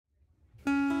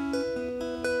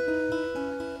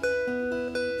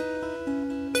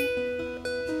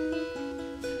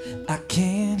I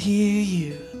can't hear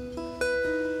you.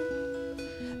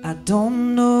 I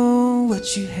don't know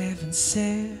what you haven't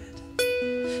said.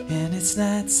 And it's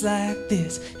nights like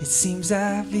this, it seems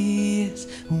obvious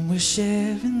when we're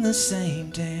sharing the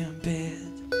same damn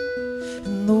bed.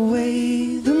 And the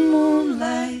way the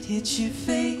moonlight hits your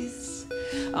face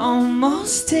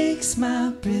almost takes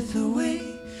my breath away.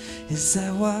 As I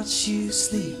watch you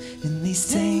sleep in these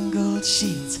tangled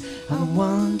sheets, I'm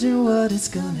wondering what it's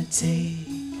gonna take.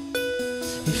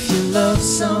 If you love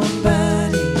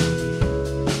somebody,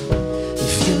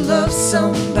 if you love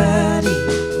somebody,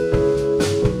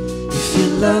 if you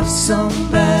love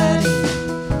somebody,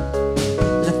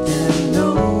 let them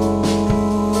know.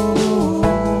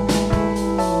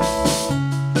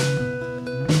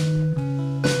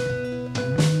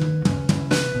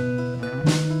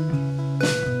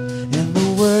 And the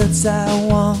words I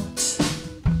want,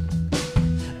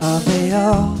 are they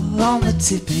all on the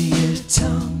tip of your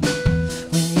tongue?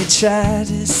 When you try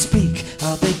to speak,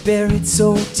 are they buried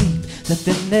so deep that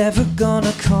they're never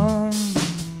gonna come?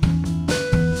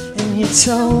 And you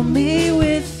told me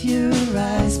with your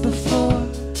eyes before,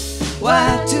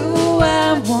 why do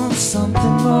I want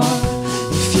something more?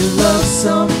 If you love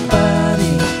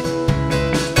somebody,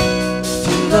 if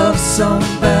you love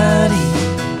somebody,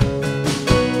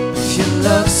 if you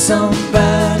love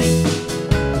somebody,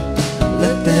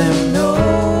 let them know.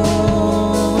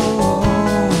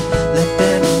 Let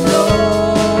them know.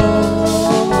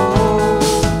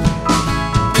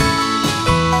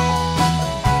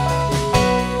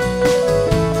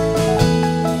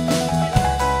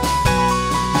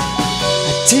 I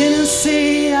didn't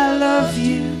say I love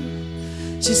you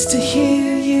just to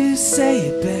hear you say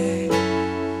it back.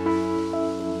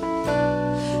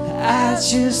 I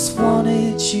just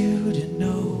wanted you to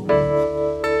know.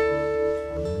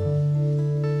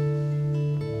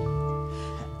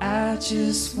 I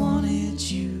just wanted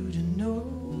you to know.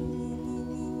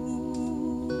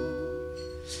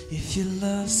 If you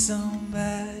love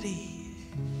somebody,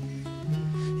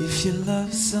 if you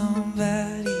love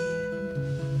somebody,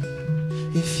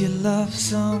 if you love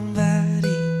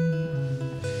somebody,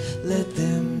 let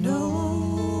them know.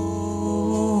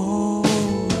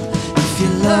 If you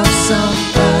love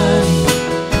somebody,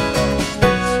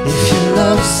 if you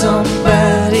love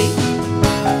somebody,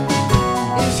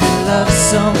 if you love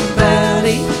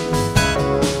somebody,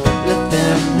 let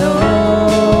them know.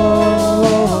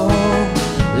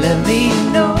 Let me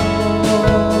know.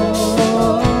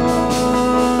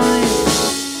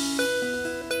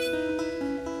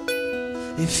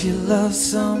 If you love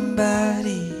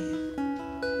somebody,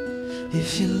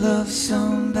 if you love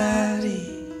somebody,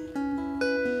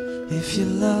 if you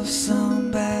love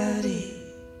somebody.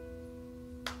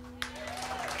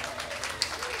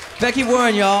 Becky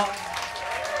Warren, y'all.